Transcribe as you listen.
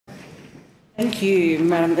Thank you,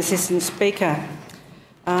 Madam Assistant Speaker.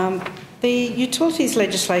 The Utilities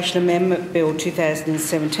Legislation Amendment Bill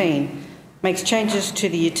 2017 makes changes to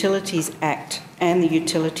the Utilities Act and the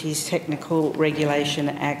Utilities Technical Regulation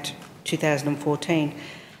Act 2014.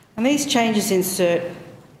 And these changes insert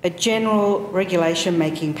a general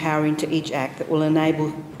regulation-making power into each act that will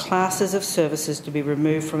enable classes of services to be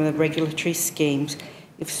removed from the regulatory schemes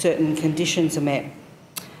if certain conditions are met.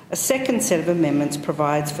 A second set of amendments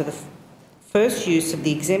provides for the first use of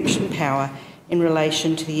the exemption power in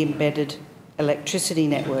relation to the embedded electricity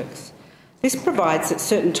networks. This provides that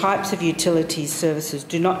certain types of utilities services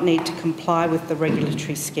do not need to comply with the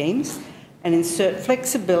regulatory schemes and insert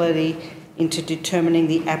flexibility into determining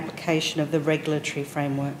the application of the regulatory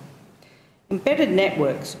framework. Embedded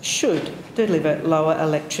networks should deliver lower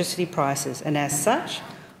electricity prices, and as such,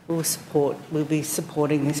 we'll be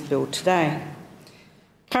supporting this bill today.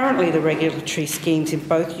 Currently, the regulatory schemes in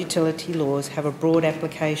both utility laws have a broad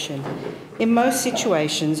application. In most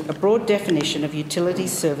situations, a broad definition of utility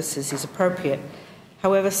services is appropriate.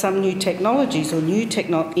 However, some new technologies or new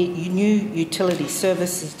utility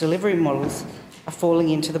services delivery models are falling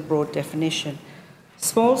into the broad definition.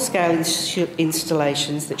 Small-scale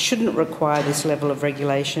installations that shouldn't require this level of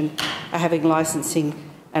regulation are having licensing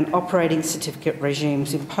and operating certificate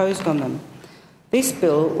regimes imposed on them. This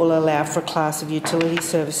bill will allow for a class of utility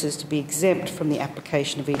services to be exempt from the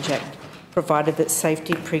application of each Act, provided that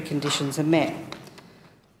safety preconditions are met.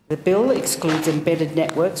 The bill excludes embedded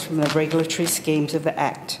networks from the regulatory schemes of the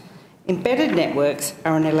Act. Embedded networks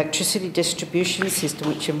are an electricity distribution system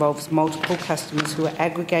which involves multiple customers who are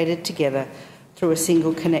aggregated together through a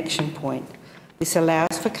single connection point. This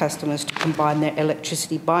allows for customers to combine their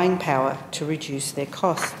electricity buying power to reduce their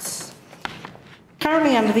costs.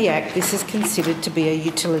 Currently under the Act, this is considered to be a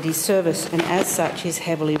utility service and as such is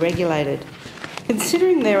heavily regulated.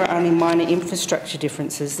 Considering there are only minor infrastructure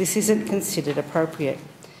differences, this isn't considered appropriate.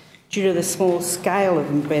 Due to the small scale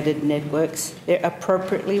of embedded networks, they're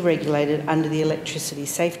appropriately regulated under the Electricity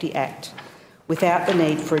Safety Act without the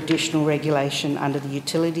need for additional regulation under the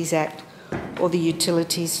Utilities Act or the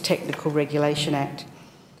Utilities Technical Regulation Act.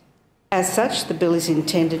 As such, the bill is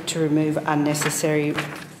intended to remove unnecessary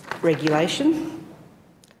regulation,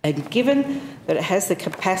 and given that it has the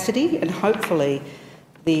capacity and hopefully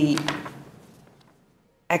the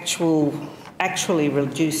actually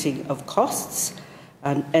reducing of costs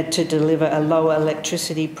and to deliver a lower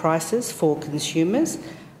electricity prices for consumers,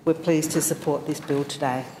 we're pleased to support this bill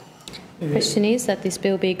today. The question is that this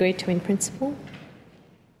bill be agreed to in principle.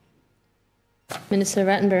 Minister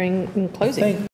Rattenberry in closing.